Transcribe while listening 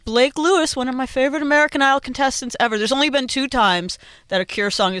Blake Lewis, one of my favorite American Idol contestants ever. There's only been 2 times that a Cure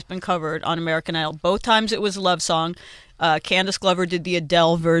song has been covered on American Idol. Both times it was a love song. Candace Glover did the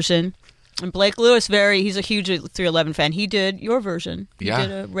Adele version. And Blake Lewis, he's a huge 311 fan. He did your version. He did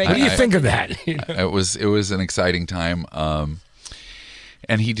a What do you think of that? It was an exciting time.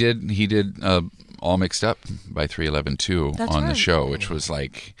 And he did All Mixed Up by 311 too on the show, which was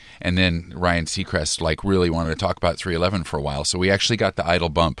like, and then Ryan Seacrest really wanted to talk about 311 for a while, so we actually got the Idol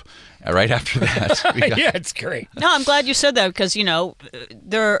bump right after that. Yeah, it's great. No, I'm glad you said that because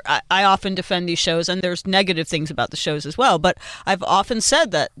I often defend these shows, and there's negative things about the shows as well. But I've often said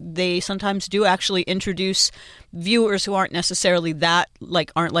that they sometimes do actually introduce viewers who aren't necessarily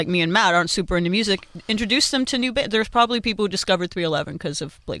aren't like me and Matt, aren't super into music, introduce them to new bands. There's probably people who discovered 311 because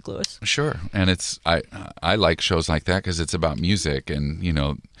of Blake Lewis. Sure, and I like shows like that because it's about music, and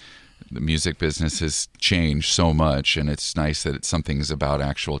the music business has changed so much, and it's nice that something's about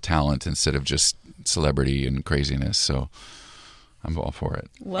actual talent instead of just celebrity and craziness. So I'm all for it.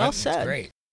 Well said. Great.